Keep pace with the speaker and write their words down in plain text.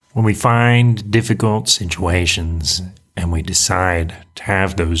When we find difficult situations and we decide to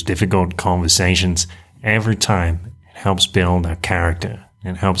have those difficult conversations, every time it helps build our character.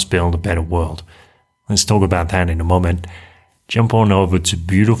 It helps build a better world. Let's talk about that in a moment. Jump on over to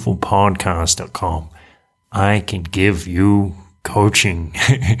beautifulpodcast.com. I can give you coaching.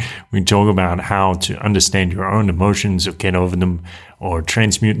 We talk about how to understand your own emotions or get over them or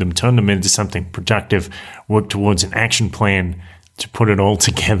transmute them, turn them into something productive, work towards an action plan to put it all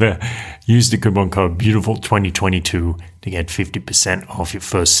together. Use the coupon code BEAUTIFUL2022 to get 50% off your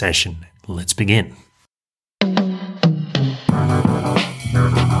first session. Let's begin.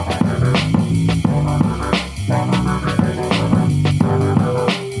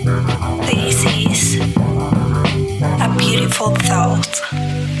 This is a beautiful thought.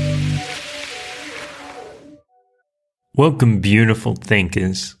 Welcome, beautiful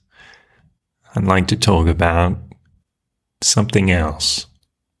thinkers. I'd like to talk about something else,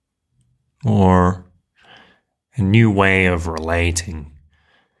 or a new way of relating.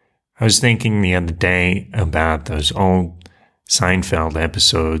 I was thinking the other day about those old Seinfeld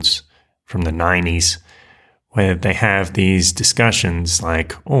episodes from the 90s where they have these discussions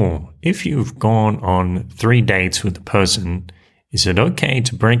like, oh, if you've gone on 3 dates with a person, is it okay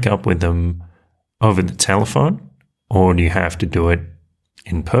to break up with them over the telephone, or do you have to do it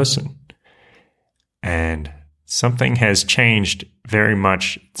in person? And something has changed very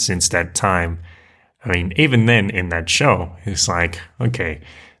much since that time. I mean, even then in that show, it's like, okay,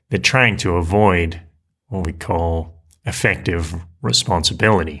 they're trying to avoid what we call effective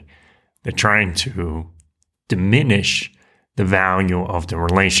responsibility. They're trying to diminish the value of the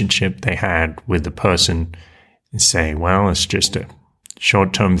relationship they had with the person and say, well, it's just a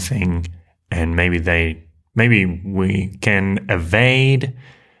short-term thing, and maybe we can evade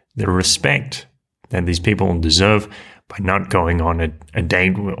the respect that these people deserve by not going on a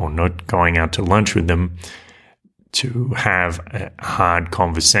date or not going out to lunch with them to have a hard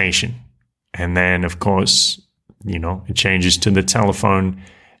conversation. And then, of course, it changes to the telephone,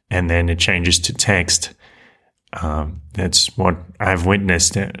 and then it changes to text. That's what I've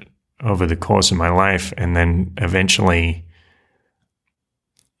witnessed over the course of my life, and then eventually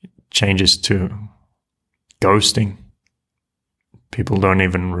changes to ghosting. People don't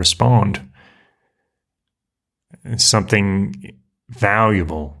even respond. Something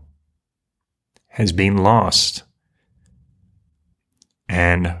valuable has been lost.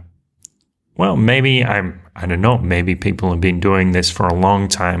 And, well, maybe I don't know, maybe people have been doing this for a long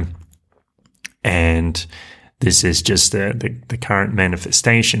time, and this is just the current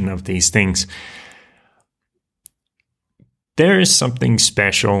manifestation of these things. There is something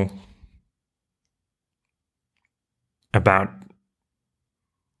special about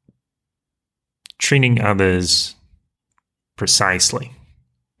treating others precisely,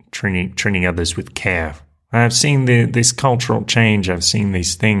 treating others with care. I've seen this cultural change. I've seen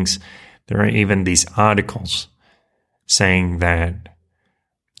these things. There are even these articles saying that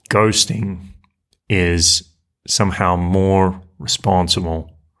ghosting is somehow more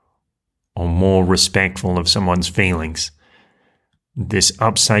responsible or more respectful of someone's feelings. This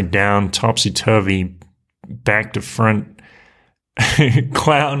upside down, topsy-turvy, back to front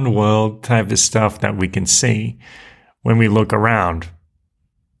clown world type of stuff that we can see when we look around.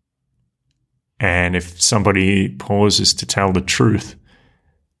 And if somebody pauses to tell the truth,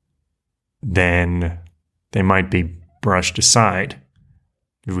 then they might be brushed aside.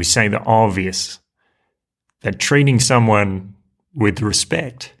 If we say the obvious, that treating someone with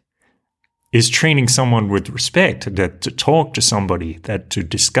respect is treating someone with respect, that to talk to somebody, that to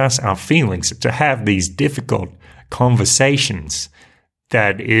discuss our feelings, to have these difficult conversations,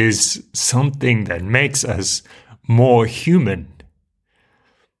 that is something that makes us more human.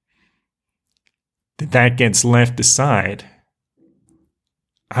 That gets left aside.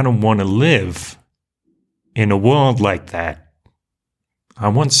 I don't want to live in a world like that. I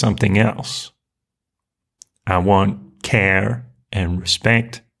want something else. I want care and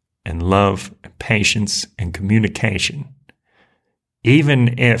respect and love and patience and communication.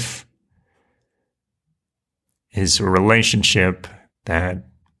 Even if it's a relationship that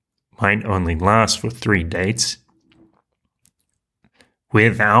might only last for 3 dates,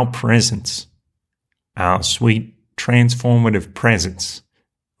 with our presence, our sweet transformative presence,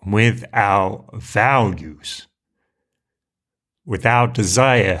 with our values, with our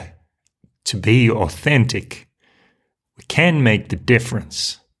desire to be authentic, we can make the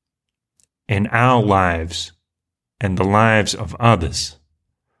difference in our lives and the lives of others.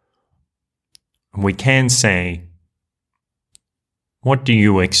 And we can say, what do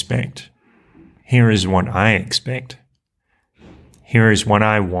you expect? Here is what I expect. here is what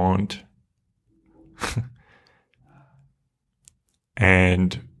I want.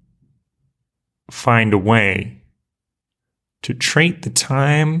 And find a way to treat the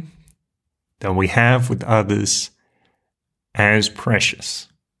time that we have with others as precious.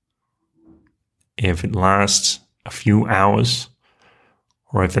 If it lasts a few hours,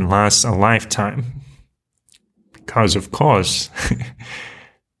 or if it lasts a lifetime. Because, of course,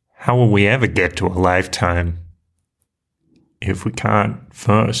 how will we ever get to a lifetime if we can't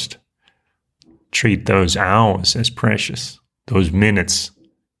first treat those hours as precious, those minutes,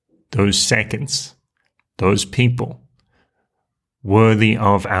 those seconds, those people, worthy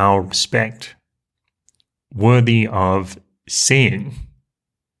of our respect, worthy of seeing,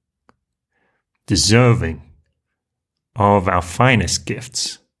 deserving of our finest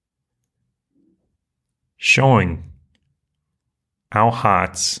gifts, showing our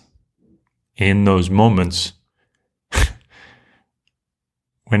hearts in those moments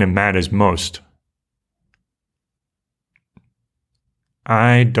when it matters most.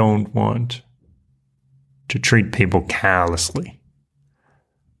 I don't want to treat people callously.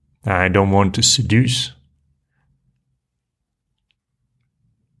 I don't want to seduce.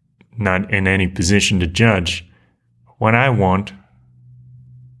 Not in any position to judge. What I want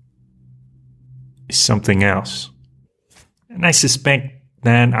is something else. And I suspect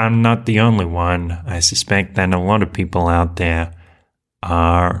that I'm not the only one. I suspect that a lot of people out there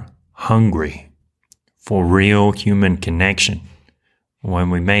are hungry for real human connection.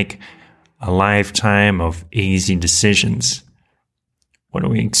 When we make a lifetime of easy decisions, what do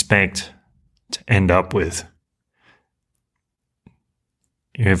we expect to end up with?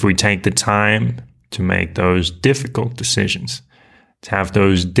 If we take the time to make those difficult decisions, to have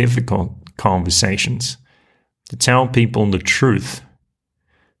those difficult conversations, to tell people the truth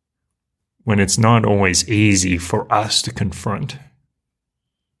when it's not always easy for us to confront,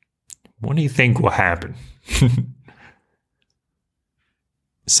 what do you think will happen?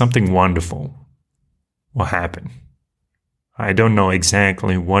 Something wonderful will happen. I don't know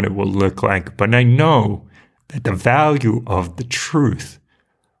exactly what it will look like, but I know that the value of the truth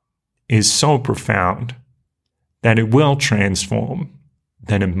is so profound that it will transform,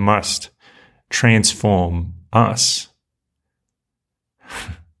 that it must transform us.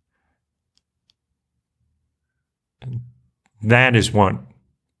 That is what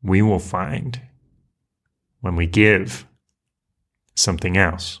we will find when we give something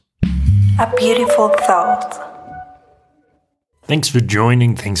else. A beautiful thought. Thanks for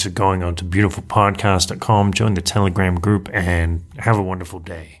joining. Thanks for going on to beautifulpodcast.com. Join the Telegram group and have a wonderful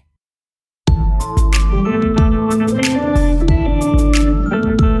day.